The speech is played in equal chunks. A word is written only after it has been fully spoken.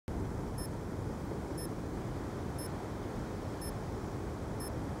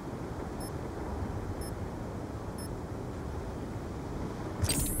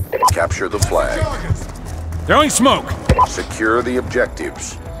Capture the flag. Throwing smoke! Secure the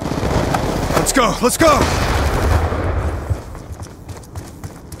objectives. Let's go! Let's go!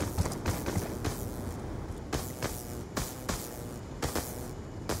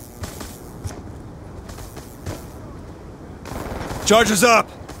 Charges up!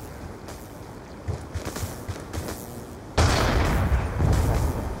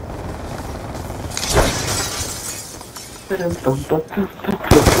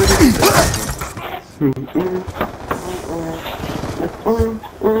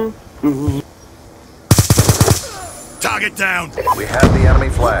 Target down! We have the enemy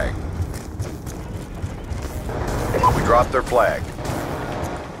flag. We dropped their flag.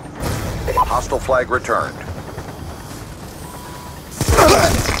 Hostile flag returned.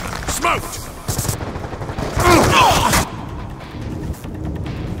 Smoked!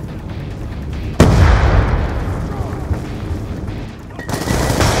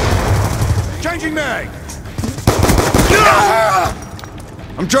 Changing mag!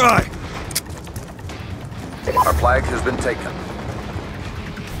 I'm dry! Our flag has been taken.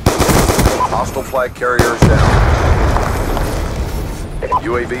 Hostile flag carriers down.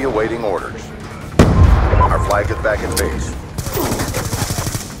 UAV awaiting orders. Our flag is back in base.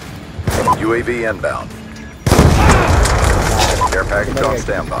 UAV inbound. Care package on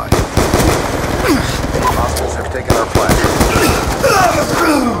standby. Hostiles have taken our flag.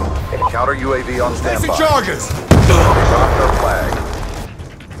 Counter UAV on standby. Placing charges! They dropped our flag.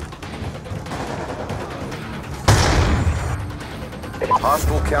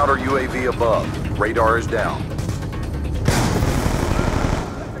 Hostile counter UAV above. Radar is down.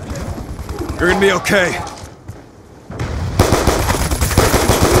 You're gonna be okay.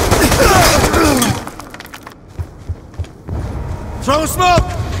 Throw smoke!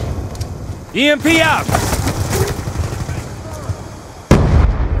 EMP out!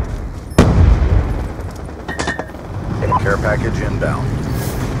 Care package inbound.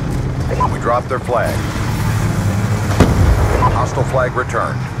 We dropped their flag. Hostile flag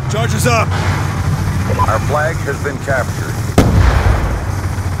returned. Charges up! Our flag has been captured.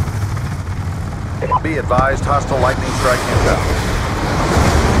 Be advised, hostile lightning strike inbound.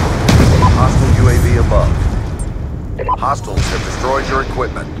 Hostile UAV above. Hostiles have destroyed your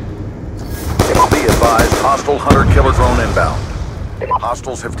equipment. Be advised, hostile hunter-killer drone inbound.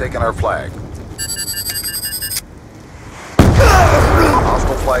 Hostiles have taken our flag.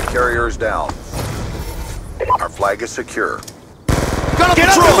 Hostile flag carrier is down. Our flag is secure. Get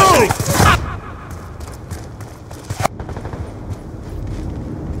up and move!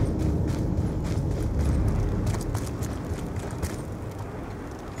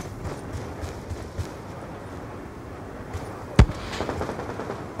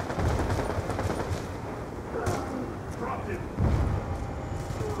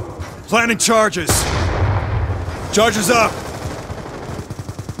 Planning charges. Charges up.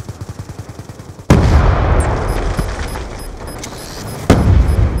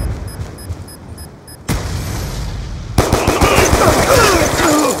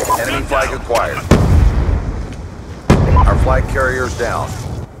 Enemy flag acquired. Our flag carrier's down.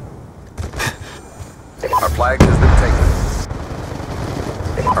 Our flag has been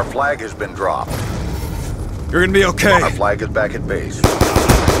taken. Our flag has been dropped. You're gonna be okay. Our flag is back at base.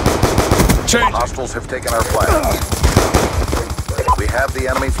 Change. Hostiles have taken our flag. We have the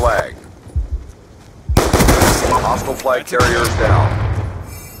enemy flag. Hostile flag carriers down.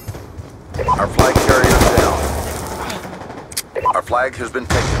 Our flag carriers down. Our flag has been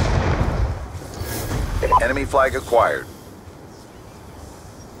taken. Enemy flag acquired.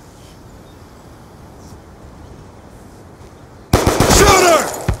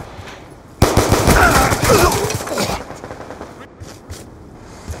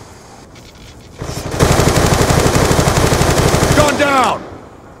 Down!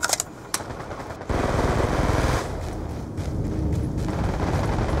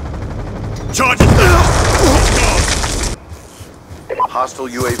 Charges! Hostile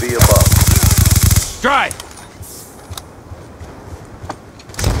UAV above. Dry!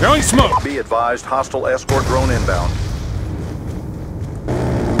 Throwing smoke! Be advised, hostile escort drone inbound.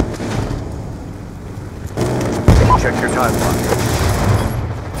 Check your timeline.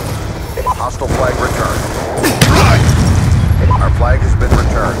 Hostile flag returned. Our flag has been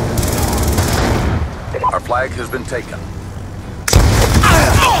returned. Our flag has been taken.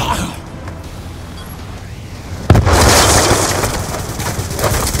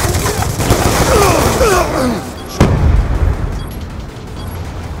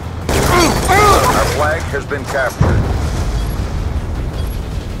 Our flag has been captured.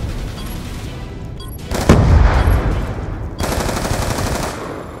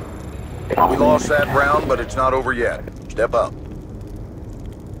 We lost that round, but it's not over yet. Step up.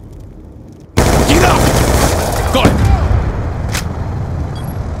 Get up! Got it!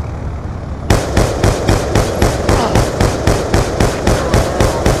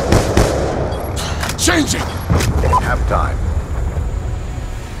 Changing! Halftime.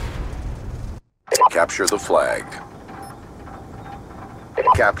 Capture the flag.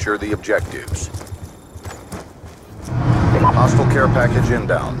 Capture the objectives. Hostile care package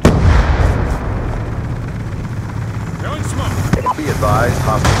inbound. Throwing smoke. Be advised,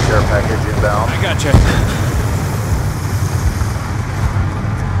 hostile care package inbound. I gotcha.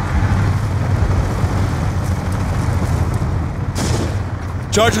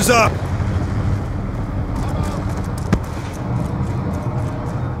 Charges up!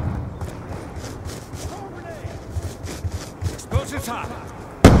 Explosives hot.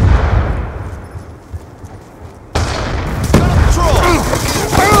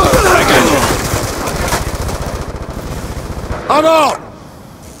 I got you. I'm out!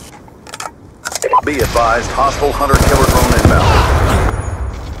 Be advised, hostile hunter-killer drone inbound.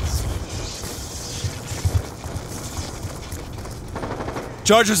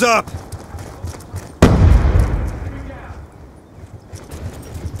 Charges up!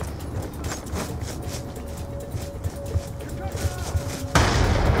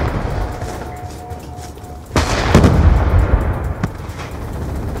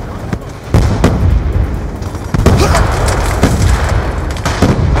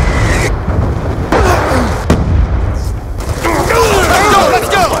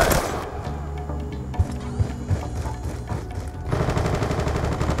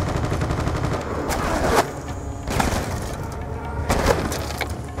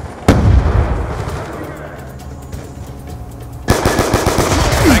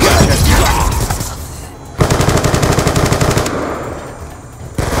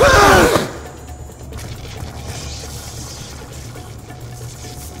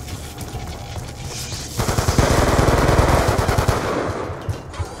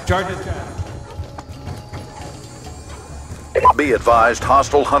 Charges down. Be advised,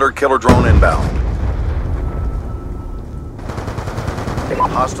 hostile hunter-killer drone inbound.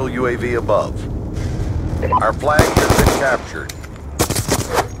 Hostile UAV above. Our flag has been captured.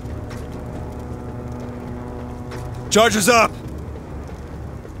 Charges up!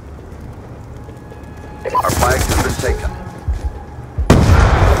 Our flag has been taken.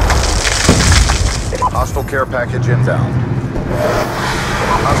 Hostile care package inbound.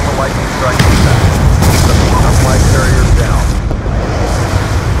 Hostile lightning strike inbound. Our flag carriers down.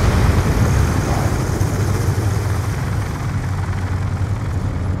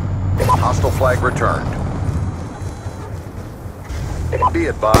 Hostile flag returned. Be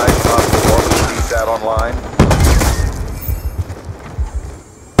advised, hostile orbital VSAT online.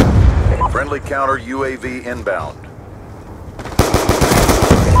 Friendly counter UAV inbound.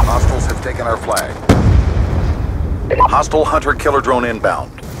 Hostiles have taken our flag. Hostile hunter-killer drone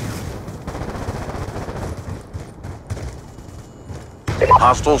inbound.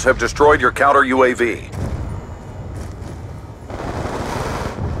 Hostiles have destroyed your counter UAV.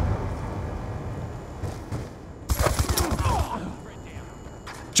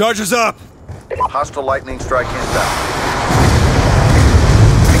 Charges up! Hostile lightning strike inbound.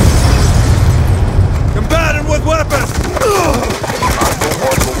 Combatant with weapons! Hostile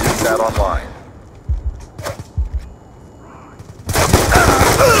orbital VSAT online.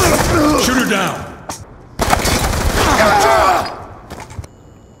 Shoot her down!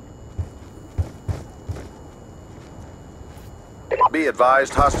 Be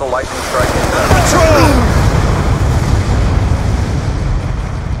advised, hostile lightning strike inbound. Patrol!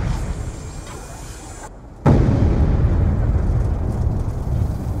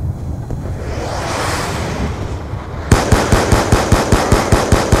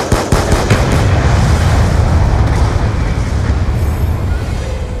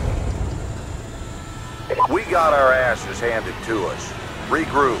 We got our asses handed to us.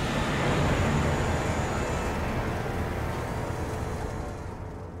 Regroup.